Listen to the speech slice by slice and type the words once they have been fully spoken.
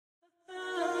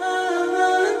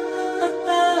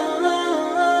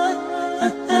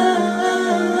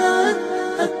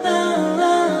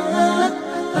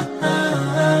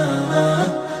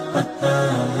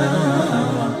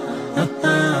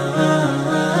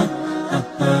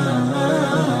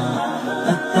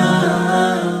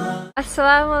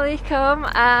Assalamu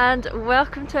Alaikum and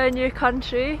welcome to our new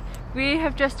country. We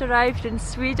have just arrived in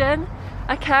Sweden.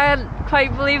 I can't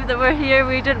quite believe that we're here.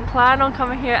 We didn't plan on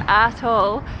coming here at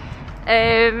all.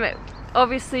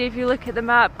 Obviously if you look at the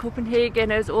map,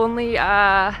 Copenhagen is only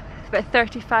about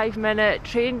 35-minute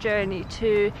train journey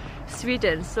to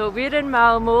Sweden. So we're in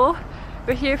Malmö.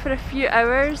 We're here for a few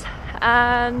hours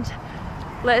and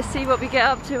let's see what we get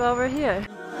up to while we're here.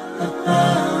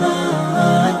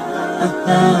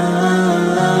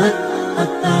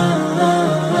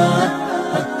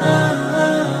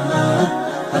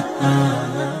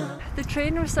 The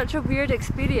train was such a weird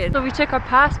experience. So we took our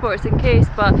passports in case,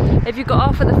 but if you got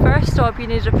off at the first stop you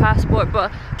needed a passport,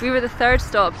 but we were the third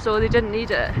stop so they didn't need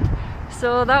it.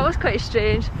 So that was quite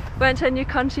strange. Went to a new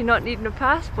country not needing a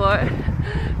passport.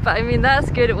 But I mean that's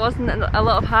good, it wasn't a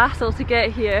lot of hassle to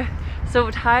get here. So I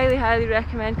would highly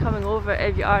recommend coming over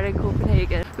if you are in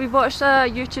Copenhagen. We watched a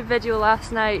YouTube video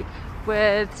last night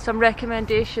with some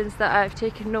recommendations that I've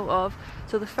taken note of.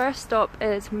 So the first stop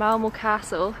is Malmö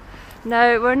Castle.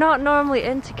 Now we're not normally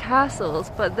into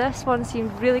castles, but this one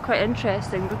seemed really quite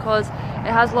interesting because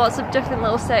it has lots of different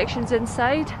little sections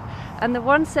inside. And the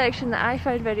one section that I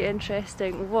found very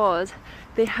interesting was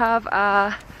they have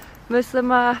a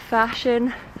Muslimah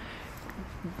fashion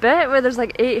bit where there's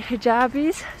like 8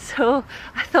 hijabis, so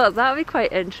I thought that would be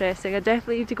quite interesting. I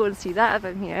definitely need to go and see that if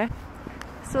I'm here.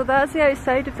 So that's the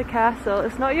outside of the castle.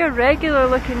 It's not your regular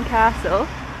looking castle,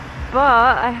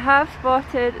 but I have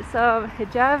spotted some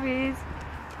hijabis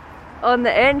on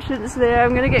the entrance there.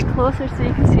 I'm going to get closer so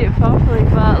you can see it properly,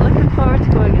 but looking forward to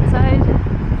going inside.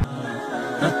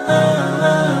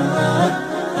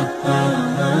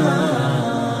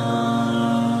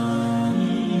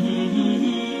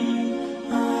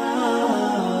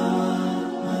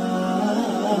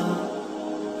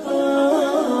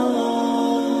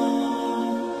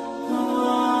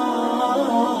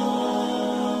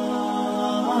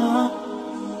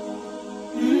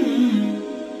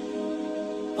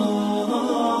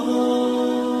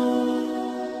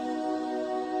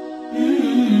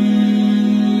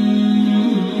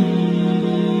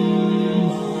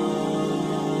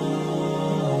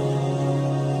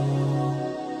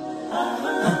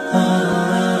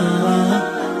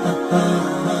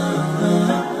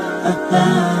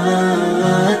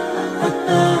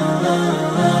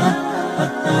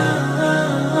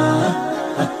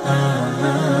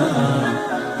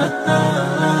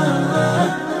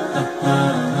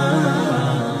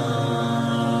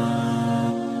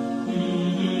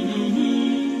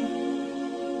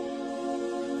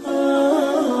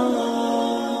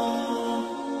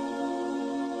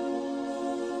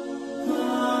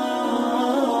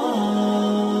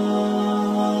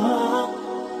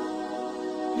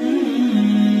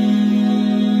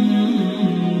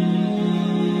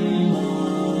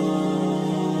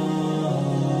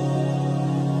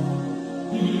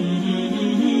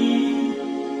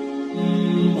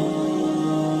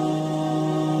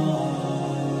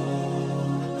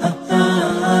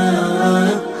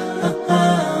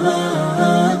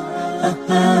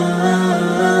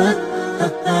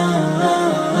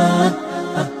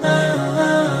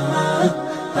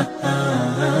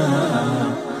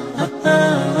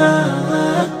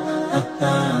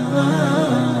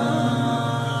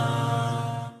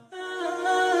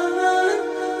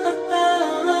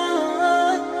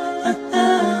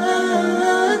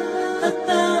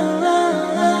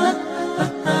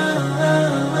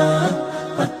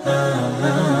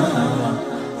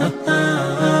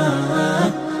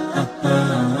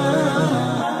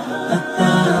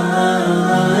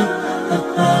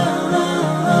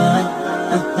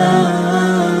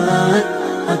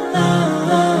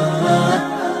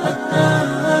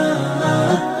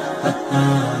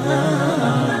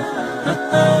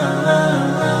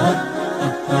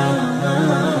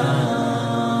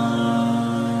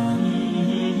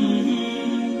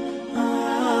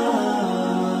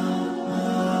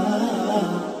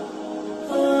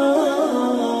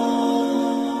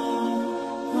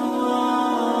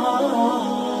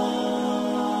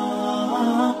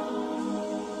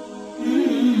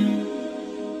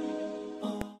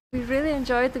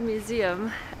 Enjoyed the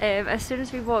museum. As soon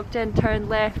as we walked in, turned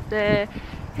left, the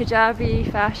hijabi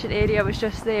fashion area was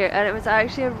just there, and it was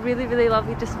actually a really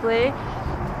lovely display.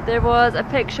 There was a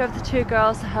picture of the 2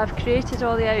 girls that have created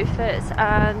all the outfits,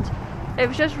 and it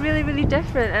was just really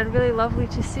different and really lovely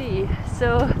to see.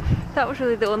 So that was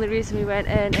really the only reason we went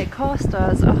in. It cost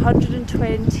us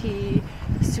 120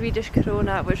 Swedish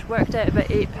krona, which worked out about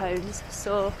 £8,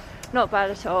 so not bad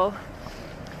at all.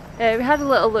 We had a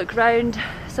little look round,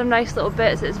 some nice little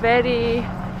bits. It's very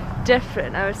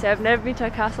different, I would say. I've never been to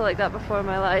a castle like that before in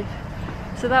my life.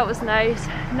 So that was nice.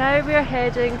 Now we're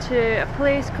heading to a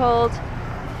place called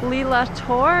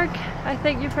Lilletorg, I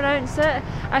think you pronounce it.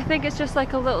 I think it's just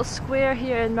like a little square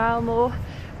here in Malmö.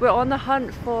 We're on the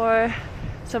hunt for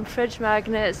some fridge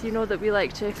magnets, you know, that we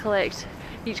like to collect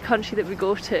each country that we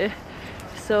go to.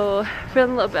 So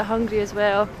feeling a little bit hungry as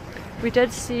well. We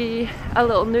did see a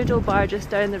little noodle bar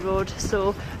just down the road,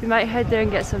 so we might head there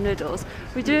and get some noodles.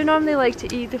 We do normally like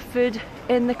to eat the food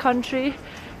in the country,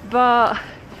 but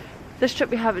this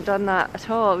trip we haven't done that at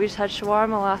all. We just had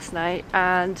shawarma last night,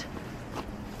 and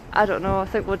I don't know, I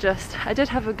think we'll just... I did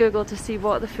have a Google to see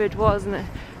what the food was, and it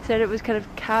said it was kind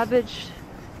of cabbage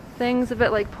things, a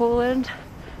bit like Poland.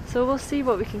 So we'll see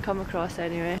what we can come across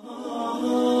anyway.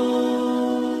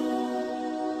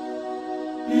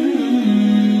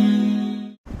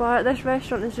 But this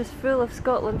restaurant is just full of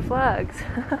Scotland flags.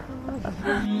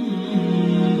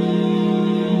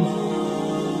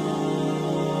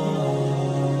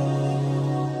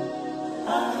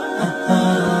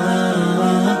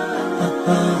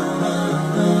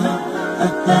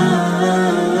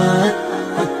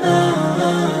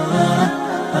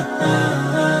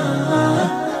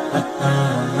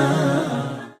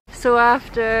 So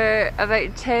after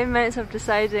about 10 minutes of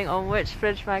deciding on which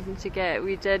fridge magnet to get,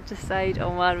 we did decide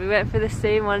on one. We went for the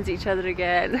same ones each other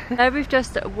again. Now we've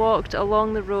just walked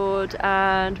along the road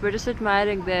and we're just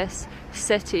admiring this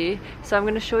city. So I'm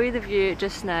going to show you the view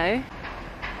just now.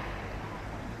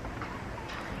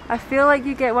 I feel like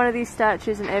you get one of these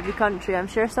statues in every country. I'm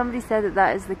sure somebody said that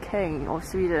that is the King of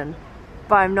Sweden,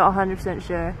 but I'm not 100%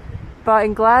 sure. But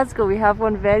in Glasgow we have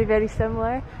one very, very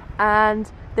similar,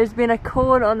 and there's been a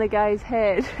cone on the guy's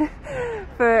head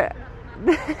for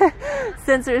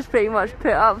since it was pretty much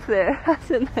put up there,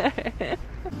 hasn't there?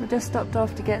 We just stopped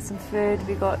off to get some food.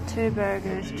 We got 2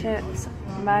 burgers, chips,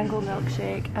 mango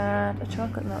milkshake and a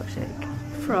chocolate milkshake.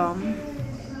 From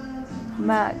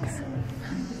Max.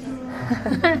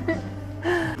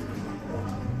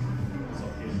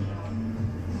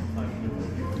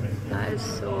 That is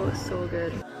so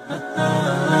good.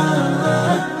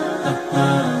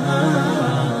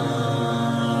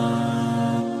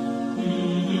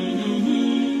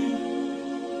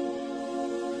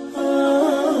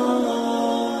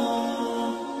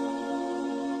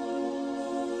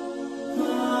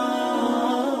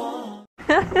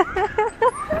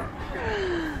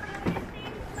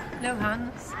 No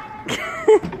hands.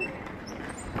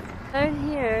 Down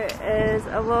here is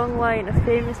a long line of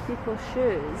famous people's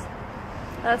shoes.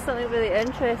 That's something really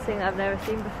interesting that I've never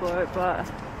seen before,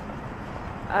 but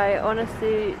I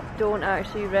honestly don't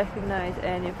actually recognise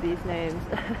any of these names.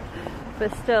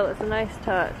 But still, it's a nice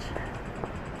touch.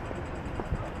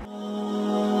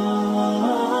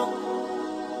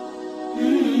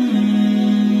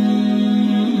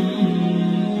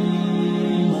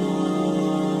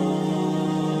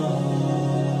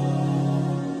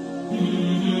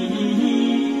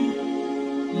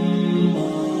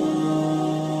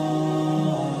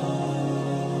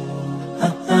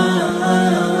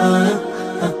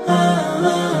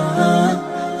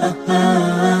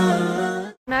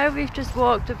 We've just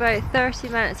walked about 30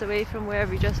 minutes away from where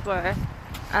we just were,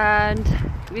 and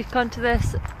we've come to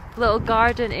this little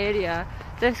garden area.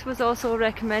 This was also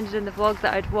recommended in the vlog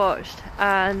that I'd watched,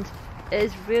 and it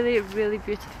is really, really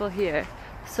beautiful here.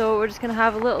 So we're just going to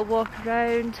have a little walk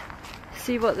around,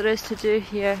 see what there is to do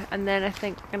here, and then I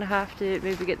think we're going to have to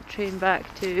maybe get the train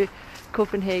back to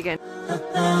Copenhagen.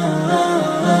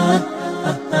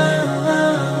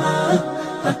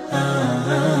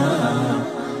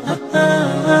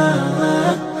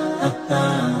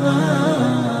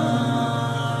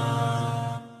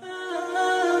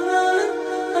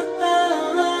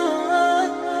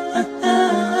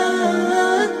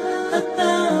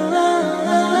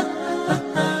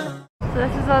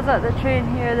 At the train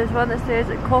here, there's one that says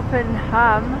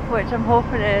Copenhagen, which I'm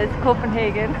hoping is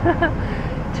Copenhagen,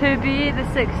 to be the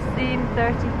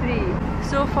 1633.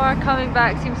 So far coming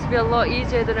back seems to be a lot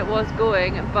easier than it was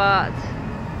going, but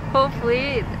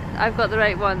hopefully I've got the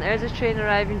right one. There's a train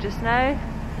arriving just now.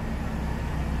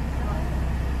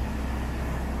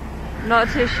 Not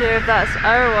too sure if that's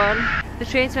our one. The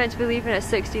train's meant to be leaving at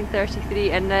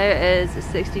 1633 and now it is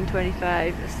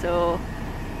 1625, so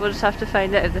we'll just have to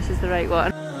find out if this is the right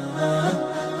one.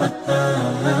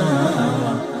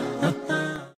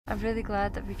 I'm really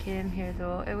glad that we came here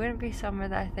though. It wouldn't be somewhere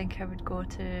that I think I would go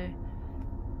to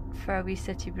for a wee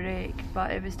city break, but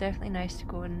it was definitely nice to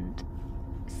go and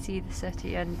see the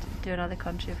city and do another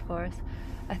country, of course.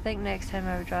 I think next time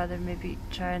I would rather maybe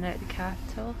try out the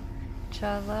capital,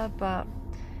 inshallah, but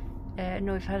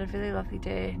no, we've had a really lovely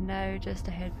day. Now just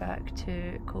to head back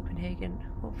to Copenhagen,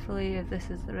 hopefully, if this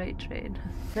is the right train.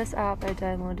 This app I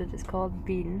downloaded is called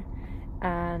Bean,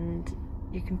 and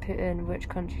you can put in which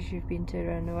countries you've been to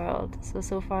around the world.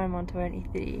 So far I'm on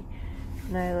 23.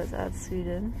 Now let's add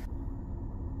Sweden.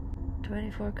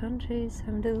 24 countries,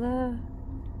 alhamdulillah.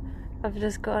 I've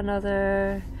just got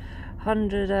another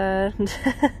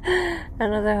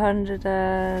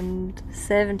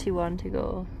 171 to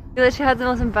go. We literally had the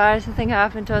most embarrassing thing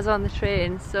happen to us on the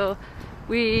train. So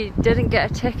we didn't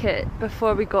get a ticket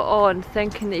before we got on,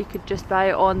 thinking that you could just buy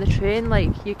it on the train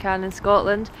like you can in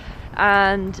Scotland.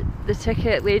 And the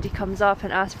ticket lady comes up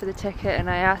and asks for the ticket, and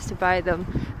I asked to buy them,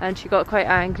 and she got quite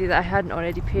angry that I hadn't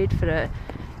already paid for it.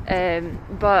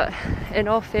 But in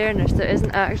all fairness, there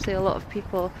isn't actually a lot of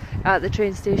people at the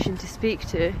train station to speak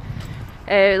to.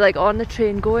 Like on the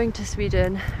train going to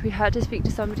Sweden, we had to speak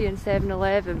to somebody in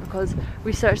 7-Eleven because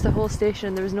we searched the whole station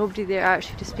and there was nobody there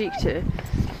actually to speak to.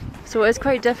 So it's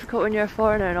quite difficult when you're a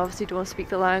foreigner and obviously don't speak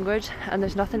the language, and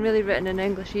there's nothing really written in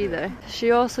English either.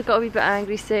 She also got a wee bit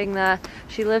angry, saying that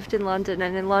she lived in London,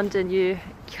 and in London you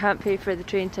can't pay for the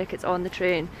train tickets on the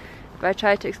train. But I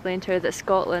tried to explain to her that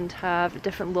Scotland have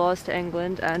different laws to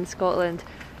England, and Scotland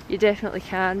you definitely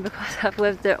can, because I've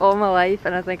lived there all my life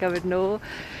and I think I would know.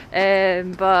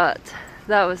 But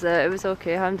that was it. It was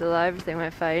okay, alhamdulillah, everything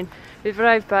went fine. We've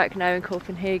arrived back now in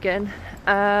Copenhagen,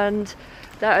 and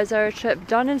that is our trip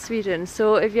done in Sweden.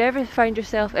 So if you ever find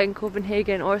yourself in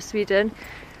Copenhagen or Sweden,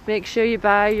 make sure you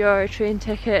buy your train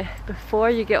ticket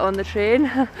before you get on the train.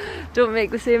 Don't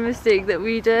make the same mistake that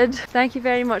we did. Thank you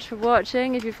very much for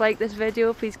watching. If you've liked this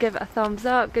video, please give it a thumbs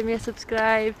up, give me a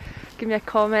subscribe, give me a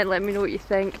comment, let me know what you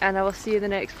think, and I will see you in the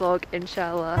next vlog,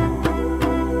 inshallah.